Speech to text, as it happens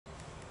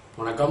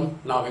வணக்கம்,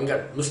 நான்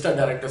Venkat. Mister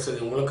directors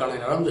இது உங்களுக்கான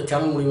நேரம். இந்த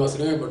சேனல் மூலிமா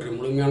சினிமா பற்றி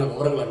முழுமையான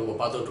விவரங்களை நம்ம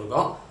பார்த்துட்டு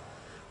இருக்கோம்.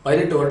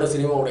 18 வருட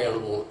சினிமாவுடைய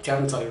அனுபவம்.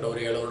 சேனல் சார்கிட்ட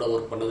ஒரு 7 வருடம்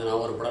ஒர்க் பண்ணது,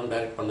 நான் ஒரு படம்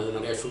டைரக்ட் பண்ணது,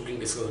 நிறைய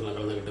ஷூட்டிங் டிஸ்கஷனில்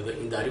கலந்துக்கிட்டது.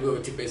 இந்த அறிவை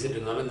வச்சு பேசிட்டு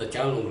இருந்தாலும் இந்த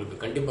சேனல்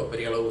உங்களுக்கு கண்டிப்பாக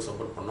பெரிய அளவுக்கு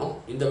சப்போர்ட் பண்ணோம்.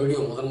 இந்த வீடியோ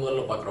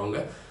முதல்ல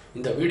பார்க்குறவங்க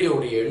இந்த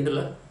வீடியோவுடைய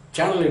எண்டில்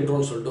சேனல்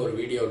இன்ட்ரோன்னு சொல்லிட்டு ஒரு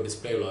வீடியோ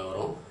டிஸ்பிளேவில்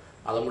வரும்.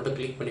 அதை மட்டும்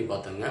கிளிக் பண்ணி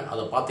பார்த்துங்க.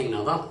 அதை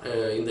பார்த்தீங்கன்னா தான்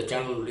இந்த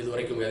சேனல் இது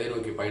வரைக்கும் எதை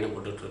நோக்கி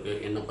பயணப்பட்டுருக்கு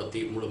என்னை பற்றி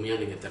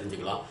முழுமையாக நீங்கள்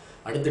தெரிஞ்சுக்கலாம்.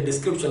 அடுத்து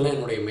டிஸ்கிரிப்ஷனில்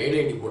என்னுடைய மெயில்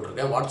ஐடி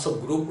போட்டிருக்கேன், வாட்ஸ்அப்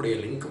குரூப்புடைய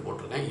லிங்க்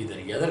போட்டிருக்கேன். இது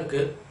எதற்கு,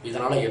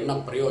 இதனால் என்ன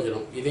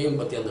பிரயோஜனம், இதையும்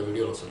பற்றி அந்த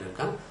வீடியோவில்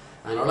சொல்லியிருக்கேன்.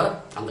 அதனால்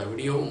அந்த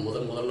வீடியோ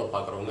முதல்ல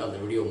பார்க்குறவங்க அந்த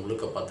வீடியோ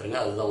முழுக்க பார்த்துருங்க.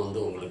 அதுதான்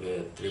உங்களுக்கு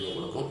தெளிவு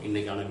கொடுக்கும்.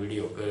 இன்றைக்கான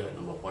வீடியோவுக்கு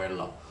நம்ம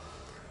போயிடலாம்.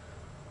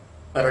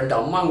 2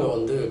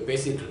 அம்மாங்க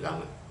பேசிகிட்டு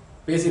இருக்காங்க.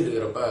 பேசிகிட்டு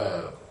இருக்கிறப்ப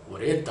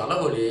ஒரே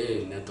தலைவலி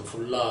நேற்று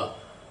ஃபுல்லாக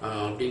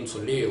அப்படின்னு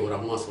சொல்லி ஒரு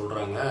அம்மா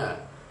சொல்கிறாங்க.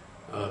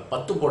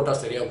 10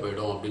 போட்டால் சரியாக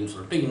போயிடும் அப்படின்னு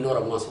சொல்லிட்டு இன்னொரு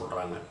அம்மா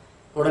சொல்கிறாங்க.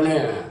 உடனே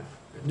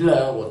இல்லை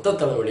ஒத்த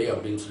தலைவலி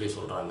அப்படின்னு சொல்லி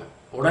சொல்கிறாங்க.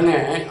 உடனே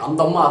அந்த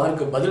அம்மா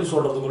அதற்கு பதில்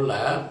சொல்கிறதுக்குள்ள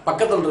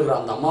பக்கத்தில் இருக்கிற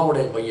அந்த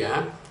அம்மாவுடைய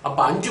பையன்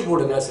அப்போ 5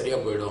 போடுங்க சரியாக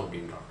போயிடும்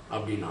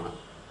அப்படின்னாங்க.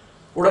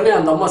 உடனே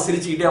அந்த அம்மா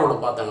சிரிச்சுக்கிட்டே அவனை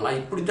பார்த்தாங்களாம்.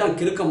 இப்படி தான்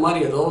கிறுக்க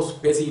மாதிரி ஏதோ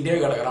பேசிக்கிட்டே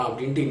கிடக்கிறான்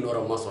அப்படின்ட்டு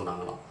இன்னொரு அம்மா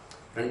சொன்னாங்களாம்.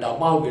 2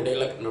 அம்மாவுக்கு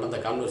இடையில நடந்த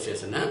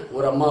கான்வர்சேஷனு.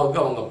 ஒரு அம்மாவுக்கு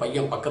அவங்க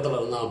பையன் பக்கத்தில்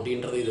இருந்தான்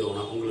அப்படின்றது இது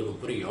உங்களுக்கு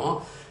புரியும்.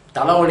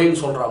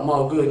 தலைவலின்னு சொல்கிற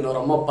அம்மாவுக்கு இன்னொரு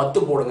அம்மா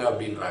 10 போடுங்க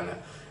அப்படின்றாங்க.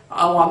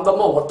 அந்த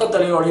அம்மா ஒத்த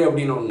தலைவலி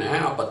அப்படின்னு ஒன்று.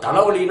 அப்போ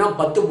தலைவலினா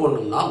 10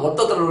 போடணும்னா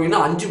ஒத்த தலைவலினா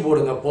 5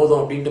 போடுங்க போதும்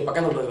அப்படின்ட்டு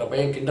பக்கத்தில் இருக்கிற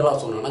பையன்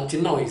கிண்டலாக சொன்னான்னா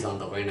சின்ன வயசு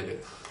அந்த பையனுக்கு.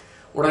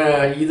 உடனே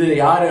இது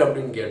யார்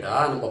அப்படின்னு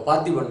கேட்டால் நம்ம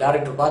பார்த்திபன்,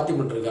 டேரக்டர்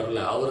பார்த்திபன்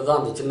இருக்காருல்ல, அவர் தான்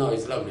அந்த சின்ன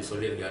வயசில் அப்படி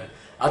சொல்லியிருக்காரு.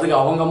 அதுக்கு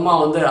அவங்க அம்மா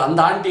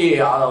அந்த ஆண்டி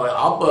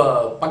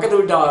பக்கத்து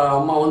வீட்டு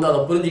அம்மா அதை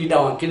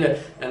புரிஞ்சுக்கிட்டு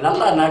அவன்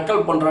நல்லா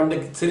நக்கல் பண்ணுறான்ட்டு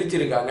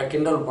சிரிச்சிருக்காங்க,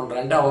 கிண்டல்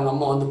பண்ணுறான்ட்டு அவங்க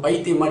அம்மா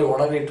பைத்தியம் மாதிரி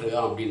உளறிட்டு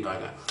இருக்கான்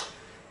அப்படின்றாங்க.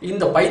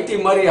 இந்த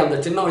பைத்தியம் மாதிரி அந்த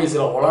சின்ன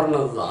வயசுல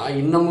வளர்னது தான்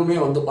இன்னமுமே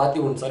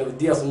பார்த்திபன் சார்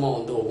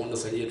வித்தியாசமாக ஒவ்வொன்று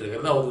செஞ்சிட்டு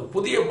இருக்கிறது. அவர்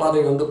புதிய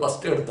பாதை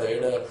ஃபர்ஸ்ட்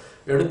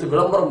எடுத்து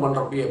விளம்பரம்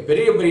பண்ணுறப்ப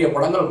பெரிய பெரிய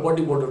படங்கள்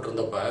போட்டி போட்டுட்டு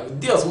இருந்தப்ப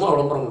வித்தியாசமாக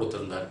விளம்பரம்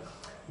கொடுத்துருந்தார்.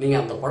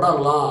 நீங்கள் அந்த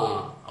படம்லாம்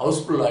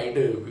ஹவுஸ்ஃபுல்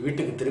ஆகிட்டு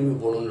வீட்டுக்கு திரும்பி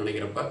போகணும்னு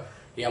நினைக்கிறப்ப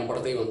என்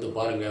படத்தையும்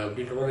பாருங்க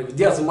அப்படின்ற ஒரு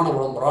வித்தியாசமான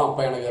விளம்பரம்.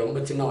 அப்போ எனக்கு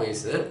ரொம்ப சின்ன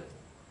வயசு,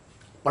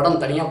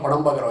 படம் தனியாக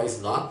படம் பார்க்குற வயசு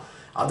தான்.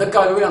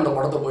 அதுக்காகவே அந்த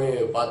படத்தை போய்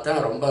பார்த்தேன்.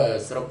 ரொம்ப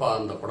சிறப்பாக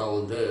அந்த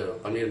படம்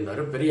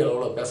பண்ணியிருந்தார். பெரிய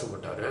அளவில்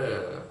பேசப்பட்டார்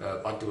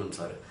பார்த்திபன்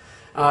சார்.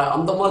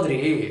 அந்த மாதிரி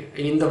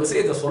இந்த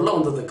விஷயத்தை சொல்ல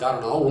வந்ததுக்கு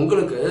காரணம்,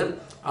 உங்களுக்கு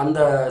அந்த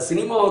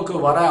சினிமாவுக்கு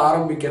வர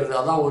ஆரம்பிக்கிறது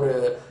அதான் ஒரு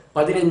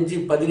 15,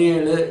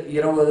 17,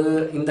 20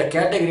 இந்த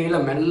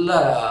கேட்டகரியில்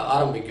மெல்ல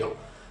ஆரம்பிக்கும்.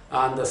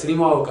 அந்த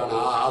சினிமாவுக்கான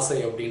ஆசை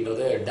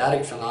அப்படின்றது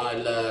டைரக்ஷனா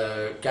இல்லை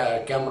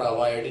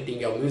கேமராவா,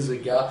 எடிட்டிங்கா,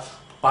 மியூசிக்கா,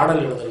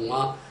 பாடல்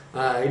எழுதணுமா,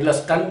 இல்லை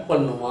ஸ்டண்ட்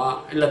பண்ணுமா,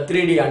 இல்லை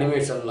 3D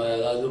அனிமேஷனில்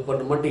ஏதாவது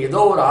பண்ணுமாட்டு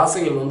ஏதோ ஒரு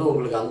ஆசைகள்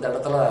உங்களுக்கு அந்த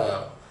இடத்துல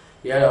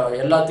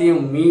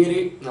எல்லாத்தையும்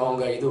மீறி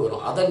அவங்க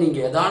வரும். அதை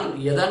நீங்கள்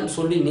எதான்னு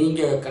சொல்லி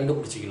நீங்கள்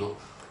கண்டுபிடிச்சிக்கணும்.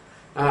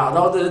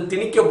 அதாவது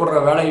திணிக்கப்படுற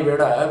வேலையை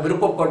விட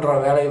விருப்பப்படுற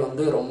வேலை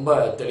ரொம்ப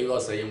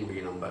தெளிவாக செய்ய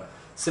முடியும். நம்ம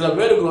சில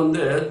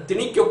பேருக்கு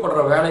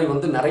திணிக்கப்படுற வேலை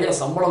நிறைய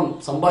சம்பளம்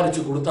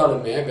சம்பாதிச்சு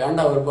கொடுத்தாலுமே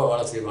வேண்டாம் விருப்ப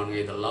வேலை செய்வாங்க.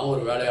 இதெல்லாம்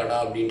ஒரு வேலையாடா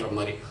அப்படின்ற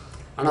மாதிரி.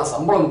 ஆனால்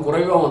சம்பளம்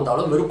குறைவாக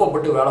வந்தாலும்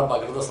விருப்பப்பட்டு வேலை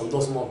பார்க்குறத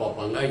சந்தோஷமாக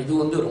பார்ப்பாங்க.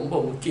 இது ரொம்ப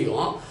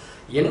முக்கியம்.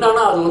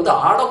 என்னன்னா அது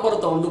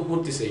ஆடம்பரத்தை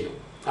பூர்த்தி செய்யும்.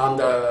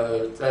 அந்த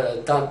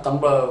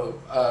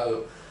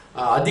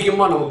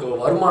அதிகமாக நமக்கு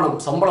வருமானம்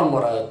சம்பளம்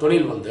வர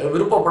தொழில்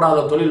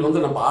விருப்பப்படாத தொழில்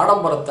நம்ம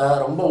ஆடம்பரத்தை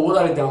ரொம்ப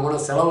ஊதாரித்தனமான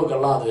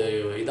செலவுக்கெல்லாம் அது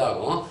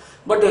இதாகும்.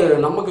 பட்டு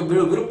நமக்கு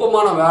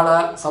விருப்பமான வேலை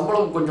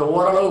சம்பளம் கொஞ்சம்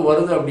ஓரளவு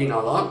வருது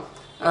அப்படின்னாலும்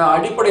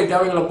அடிப்படை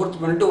தேவைகளை பூர்த்தி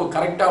பண்ணிட்டு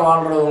கரெக்டாக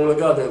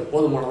வாழ்கிறவங்களுக்கு அது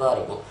போதுமானதாக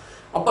இருக்கும்.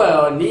 அப்போ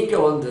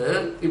நீங்கள்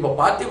இப்போ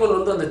பார்த்திபன்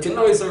அந்த சின்ன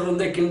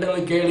வயசுலேருந்தே கிண்டல்,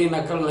 கேலி,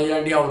 நக்கல்,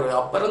 நையாண்டி அவர்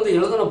அப்போ இருந்து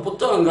எழுதின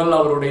புத்தகங்கள்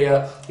அவருடைய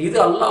இது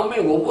எல்லாமே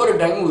ஒவ்வொரு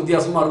டைமும்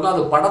வித்தியாசமாக இருக்கும்.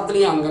 அது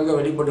படத்துலையும் அங்கங்கே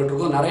வெளிப்பட்டு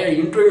இருக்கும். நிறைய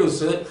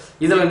இன்டர்வியூஸு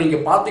இதில்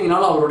நீங்கள்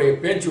பார்த்தீங்கன்னாலும் அவருடைய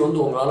பேச்சு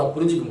உங்களால்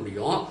புரிஞ்சிக்க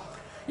முடியும்.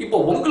 இப்போ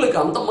உங்களுக்கு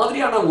அந்த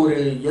மாதிரியான ஒரு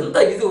எந்த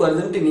இது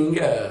வருதுன்ட்டு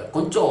நீங்கள்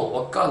கொஞ்சம்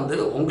உட்காந்து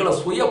உங்களை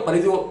சுய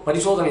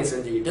பரிசோதனை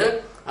செஞ்சுக்கிட்டு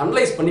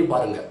அனலைஸ் பண்ணி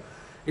பாருங்கள்.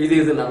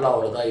 இது நல்லா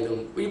வருதா, இது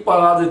இப்போ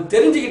அது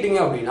தெரிஞ்சுக்கிட்டீங்க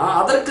அப்படின்னா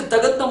அதற்கு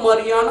தகுந்த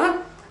மாதிரியான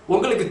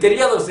உங்களுக்கு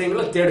தெரியாத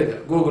விஷயங்களை தேடுங்க.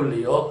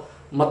 கூகுள்லேயோ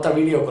மற்ற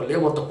வீடியோக்கள்லையோ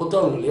மற்ற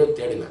புத்தகங்கள்லையோ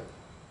தேடுங்க.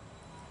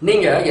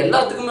 நீங்கள்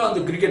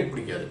எல்லாத்துக்குமே கிரிக்கெட்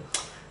பிடிக்காது.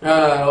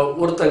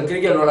 ஒருத்தர்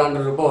கிரிக்கெட்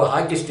விளையாண்டுருப்போ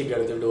ஹாக்கி ஸ்டிக்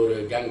எடுத்துகிட்டு ஒரு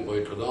கேங்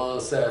போயிட்டுருக்கோம்,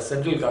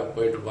 செட்டில் காக்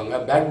போயிட்டுருப்பாங்க,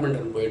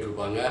 பேட்மிண்டன்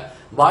போயிட்டுருப்பாங்க,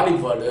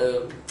 வாலிபாலு,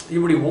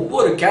 இப்படி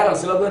ஒவ்வொரு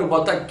சில பேர்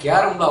பார்த்தா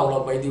கேரமில்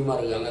அவ்வளோ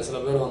பைத்தியமாக இருக்காங்க. சில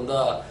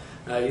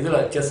பேர்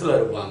இதில் செஸ்ஸில்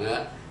இருப்பாங்க.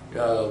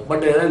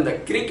 பட் இந்த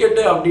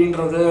கிரிக்கெட்டு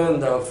அப்படின்றது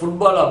இந்த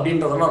ஃபுட்பால்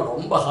அப்படின்றதெல்லாம்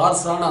ரொம்ப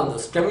ஹார்ஸான அந்த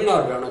ஸ்டெமினா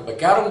வேணும். இப்போ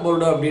கேரம்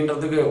போர்டு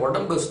அப்படின்றதுக்கு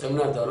உடம்பு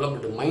ஸ்டெமினா தேவையில்ல,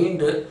 பட்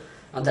மைண்டு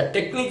அந்த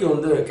டெக்னிக்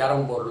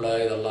கேரம்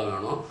போர்டில் இதெல்லாம்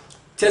வேணும்.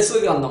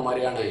 செஸ்ஸுக்கு அந்த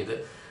மாதிரியான இது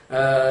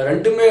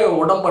ரெண்டுமே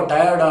உடம்பை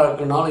டயர்டாக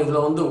இருக்குனால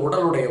இதில்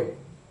உடலுடைய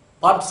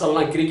பார்ட்ஸ்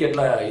எல்லாம்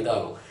கிரிக்கெட்டில்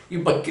இதாகும்.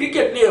 இப்போ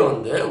கிரிக்கெட்லேயே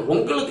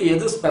உங்களுக்கு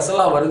எது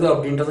ஸ்பெஷலாக வருது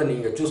அப்படின்றத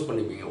நீங்கள் சூஸ்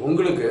பண்ணிப்பீங்க.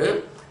 உங்களுக்கு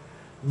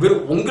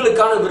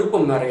உங்களுக்கான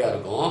விருப்பம் நிறையா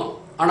இருக்கும்.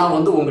 ஆனால்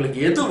வந்து உங்களுக்கு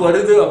எது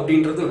வருது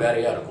அப்படின்றது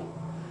வேறையா இருக்கும்.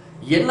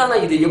 என்னன்னா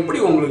இது எப்படி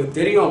உங்களுக்கு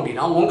தெரியும்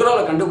அப்படின்னா,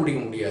 உங்களால்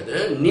கண்டுபிடிக்க முடியாது.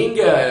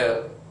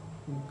 நீங்கள்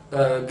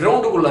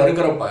கிரவுண்டுக்குள்ளே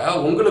இருக்கிறப்ப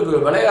உங்களுக்கு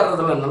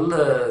விளையாடுறதுல நல்ல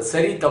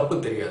சரி தப்பு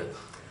தெரியாது.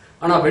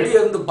 ஆனால் வெளியே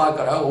இருந்து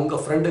பார்க்குற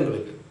உங்கள்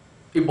ஃப்ரெண்டுங்களுக்கு,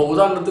 இப்போ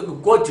உதாரணத்துக்கு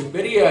கோச்,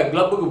 பெரிய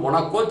கிளப்புக்கு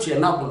போனால் கோச்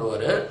என்ன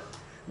பண்ணுவார்,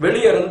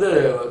 வெளியே இருந்து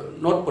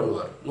நோட்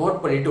பண்ணுவார். நோட்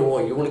பண்ணிவிட்டு, ஓ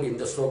இவனுக்கு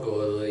இந்த ஸ்ட்ரோக்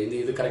வருது,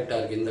 இது கரெக்டாக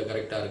இருக்குது, இந்த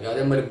கரெக்டாக இருக்குது.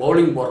 அதே மாதிரி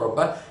பவுலிங்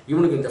போடுறப்ப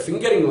இவனுக்கு இந்த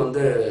ஃபிங்கரிங்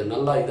வந்து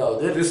நல்லா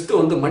இதாகுது, ரிஸ்ட்டு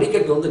வந்து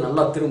மணிக்கட்டு வந்து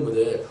நல்லா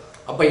திரும்புது,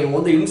 அப்போ இவன்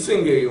வந்து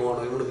இன்ஸ்விங்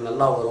இவனுக்கு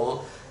நல்லா வரும்,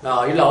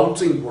 இல்லை அவுட்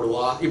ஸ்விங்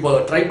போடுவான். இப்போ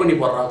ட்ரை பண்ணி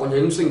போடுறான்,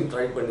 கொஞ்சம் இன்ஸ்விங்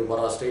ட்ரை பண்ணி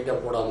போடுறான், ஸ்ட்ரைட்டாக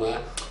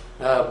போடாமல்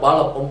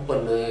பாலை பம்ப்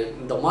பண்ணு,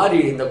 இந்த மாதிரி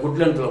இந்த குட்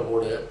லென்த்தில்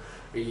போடு,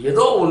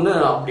 ஏதோ ஒன்று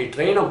அப்படி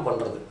ட்ரெயின் அப்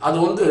பண்ணுறது. அது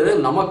வந்து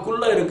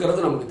நமக்குள்ளே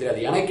இருக்கிறது நமக்கு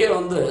தெரியாது. எனக்கே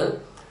வந்து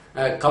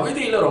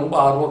கவிதையில் ரொம்ப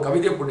ஆர்வம்,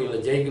 கவிதை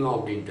போட்டியில் ஜெயிக்கணும்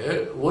அப்படின்ட்டு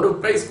ஒரு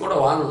ப்ரைஸ் கூட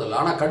வாங்கினதில்லை.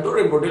 ஆனால்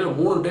கட்டுரை போட்டியில்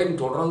 3 டைம்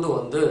தொடர்ந்து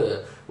வந்து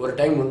ஒரு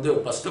டைம் வந்து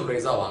ஃபஸ்ட்டு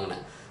ப்ரைஸாக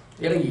வாங்கினேன்.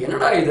 எனக்கு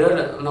என்னடா இது,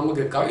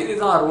 நமக்கு கவிதை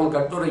தான் ஆர்வம்,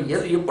 கட்டுரை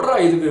எப்படா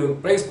இதுக்கு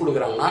ப்ரைஸ்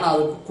கொடுக்குறாங்கன்னா, நான்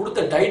அதுக்கு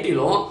கொடுத்த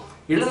டைட்டிலும்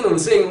எழுதின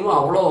விஷயங்களும்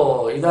அவ்வளோ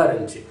இதாக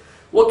இருந்துச்சு.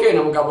 ஓகே,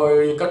 நமக்கு அப்போ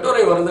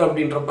கட்டுரை வருது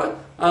அப்படின்றப்ப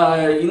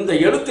இந்த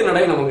எழுத்து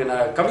நடை நமக்கு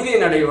கவிதை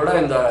நடையோட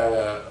இந்த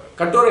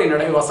கட்டுரை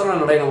நடை, வசன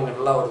நடை நமக்கு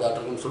நல்லா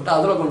வருதாட்டுன்னு சொல்லிட்டு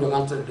அதில் கொஞ்சம்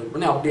கான்சென்ட்ரேட்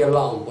பண்ணி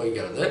அப்படியெல்லாம்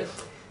போய்க்கிறது.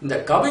 இந்த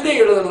கவிதை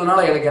எழுதுனதுனால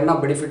எனக்கு என்ன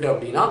பெனிஃபிட்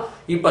அப்படின்னா,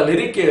 இப்போ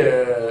லிரிக்கு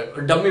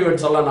டம்மி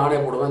வேர்ட்ஸ் எல்லாம் நானே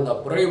போடுவேன். இந்த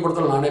புறவி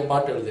படத்தில் நானே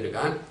பாட்டு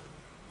எழுதியிருக்கேன்.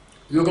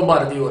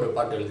 யுகபாரதி ஒரு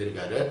பாட்டு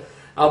எழுதியிருக்காரு.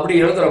 அப்படி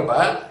எழுதுறப்ப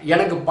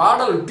எனக்கு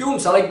பாடல்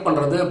டியூன் செலக்ட்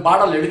பண்ணுறது,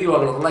 பாடல் எழுதி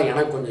வாங்குறதுலாம்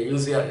எனக்கு கொஞ்சம்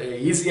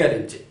ஈஸியாக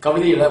இருந்துச்சு.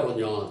 கவிதையில்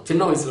கொஞ்சம்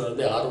சின்ன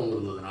வயசுலேருந்தே ஆர்வம்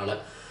இருந்ததுனால.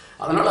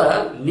 அதனால்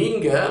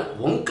நீங்கள்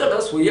உங்களை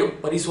சுய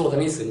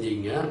பரிசோதனை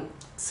செஞ்சீங்க.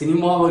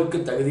 சினிமாவுக்கு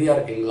தகுதியாக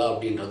இருக்கீங்களா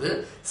அப்படின்றது,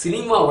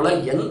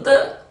 சினிமாவில் எந்த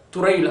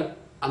துறையில்,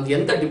 அந்த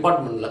எந்த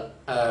டிபார்ட்மெண்ட்டில்,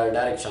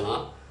 டைரக்ஷனா,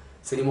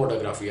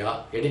 சினிமோட்டோகிராஃபியா,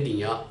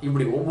 எடிட்டிங்கா,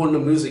 இப்படி ஒவ்வொன்று,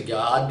 மியூசிக்கா,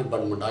 ஆர்ட்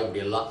டிபார்ட்மெண்ட்டா,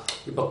 இப்படி எல்லாம்.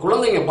 இப்போ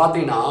குழந்தைங்க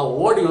பார்த்தீங்கன்னா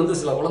ஓடி வந்து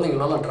சில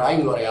குழந்தைங்களெல்லாம்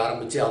டிராயிங் வரைய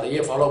ஆரம்பித்து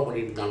அதையே ஃபாலோ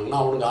பண்ணிட்டு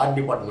இருந்தாங்கன்னா அவனுக்கு ஆர்ட்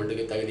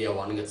டிபார்ட்மெண்ட்டுக்கு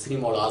தகுதியாவானுங்க.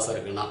 சினிமாவில் ஆசை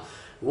இருக்குன்னா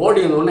ஓடி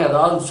வந்தோடனே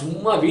ஏதாவது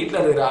சும்மா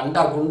வீட்டில் இருக்கிற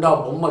அண்டா குண்டா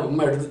பொம்மை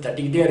கும்மை எடுத்து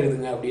தட்டிக்கிட்டே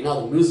இருக்குதுங்க அப்படின்னா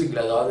அது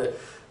மியூசிக்கில் ஏதாவது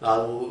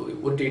அது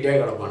ஒட்டிக்கிட்டே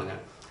கிடப்பானுங்க.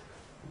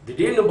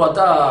 திடீர்னு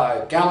பார்த்தா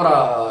கேமரா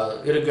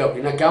இருக்குது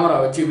அப்படின்னா கேமரா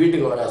வச்சு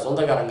வீட்டுக்கு வர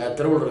சொந்தக்காரங்க,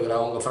 தெருவில் இருக்கிற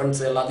அவங்க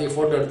ஃப்ரெண்ட்ஸ் எல்லாத்தையும்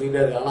ஃபோட்டோ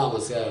எடுத்துக்கிட்டே இருக்காங்கன்னா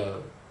அவன்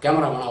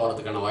கேமராமேனாக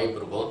வரதுக்கான வாய்ப்பு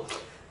இருக்கும்.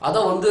 அதை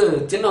வந்து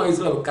சின்ன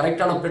வயசில்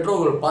கரெக்டான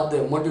பெற்றோர்கள்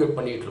பார்த்து மோட்டிவேட்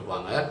பண்ணிகிட்டு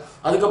இருப்பாங்க.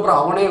 அதுக்கப்புறம்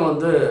அவனே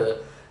வந்து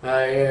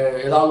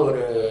ஏதாவது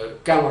ஒரு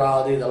கேமரா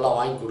அது இதெல்லாம்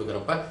வாங்கி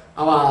கொடுக்குறப்ப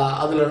அவன்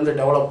அதிலிருந்து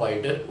டெவலப்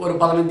ஆகிட்டு ஒரு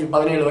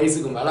 15-17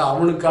 வயசுக்கு மேலே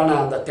அவனுக்கான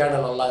அந்த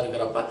தேடலெல்லாம்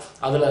இருக்கிறப்ப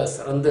அதில்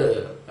சிறந்து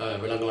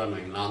விளங்கலான்னு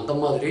வைங்களேன். அந்த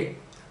மாதிரி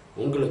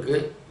உங்களுக்கு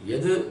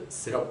எது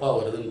சிறப்பாக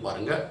வருதுன்னு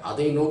பாருங்கள்,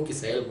 அதை நோக்கி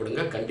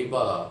செயல்படுங்க,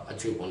 கண்டிப்பாக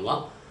அச்சீவ்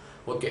பண்ணலாம்.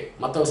 ஓகே,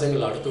 மற்ற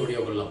விஷயங்கள் அடுத்த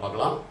வீடியோக்களில்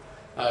பார்க்கலாம்.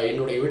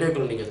 என்னுடைய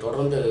வீடியோக்கள் நீங்கள்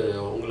தொடர்ந்து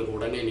உங்களுக்கு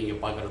உடனே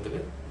நீங்கள்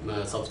பார்க்குறதுக்கு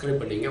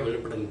சப்ஸ்கிரைப் பண்ணிங்க,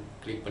 பெல் பட்டன்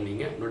கிளிக்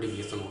பண்ணிங்க,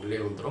 நோட்டிஃபிகேஷன் உள்ளே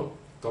வந்துடும்.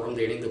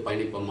 தொடர்ந்து இணைந்து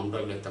பயணிப்போம்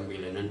நண்பர்களே,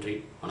 தம்பிகளே. நன்றி,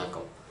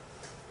 வணக்கம்.